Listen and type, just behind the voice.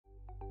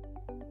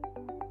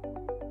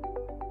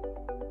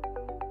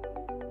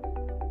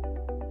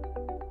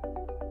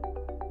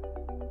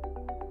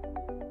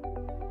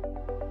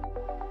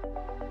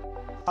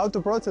How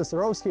to process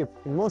rosehip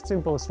in most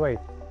simplest way.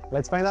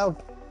 Let's find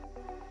out.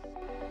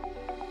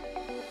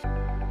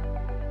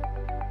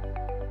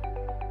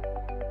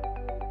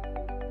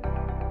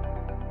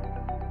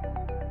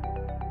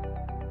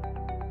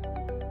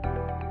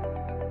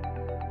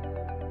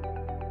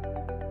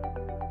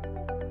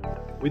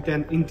 With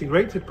an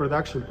integrated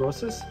production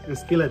process and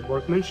skilled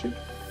workmanship,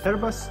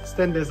 Herbas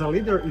stands as a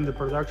leader in the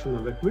production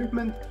of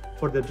equipment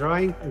for the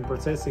drying and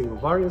processing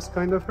of various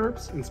kinds of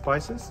herbs and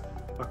spices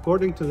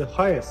according to the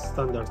highest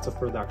standards of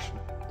production.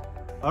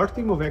 Our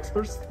team of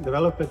experts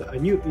developed a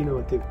new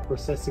innovative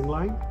processing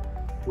line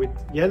with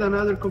yet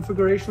another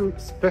configuration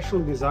special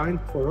designed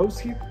for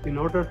rosehip in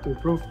order to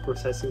improve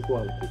processing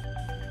quality.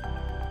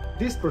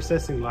 This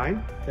processing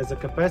line has a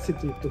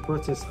capacity to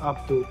process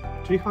up to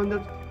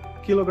 300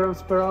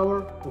 kilograms per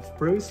hour of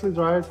previously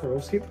dried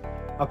rosehip,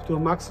 up to a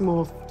maximum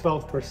of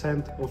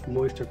 12% of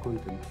moisture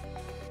content.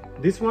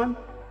 This one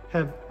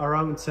have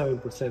around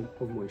 7%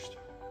 of moisture.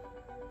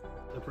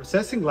 The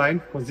processing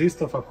line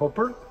consists of a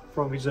hopper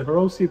from which the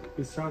rosehip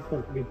is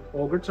transferred with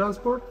auger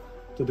transport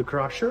to the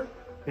crusher,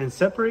 and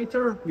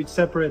separator which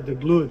separate the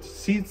glued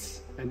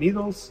seeds and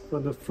needles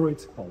from the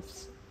fruit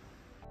halves.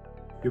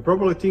 You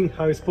probably think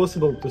how it's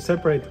possible to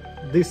separate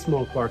these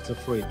small parts of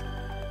fruit.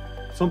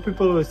 Some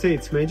people will say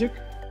it's magic,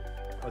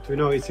 but we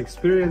know it's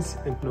experience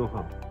and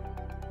know-how.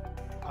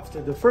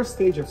 After the first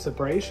stage of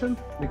separation,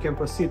 we can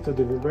proceed to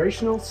the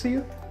vibrational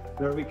seal,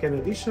 where we can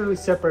additionally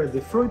separate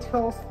the fruit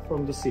half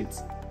from the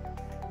seeds.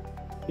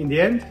 In the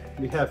end,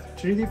 we have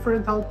three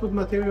different output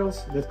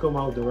materials that come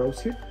out the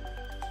rosehip: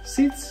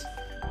 seeds,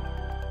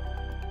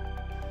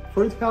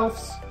 fruit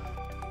halves,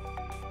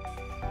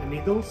 and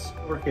needles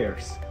or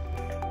hairs.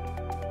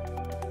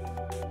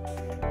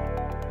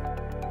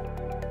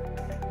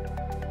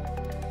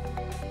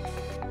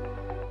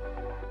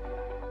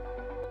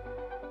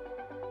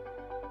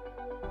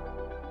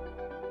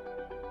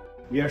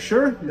 We are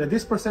sure that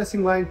this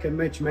processing line can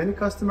match many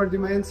customer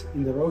demands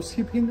in the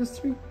rosehip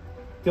industry.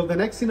 Till the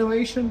next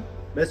innovation,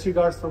 best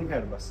regards from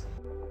Herbas.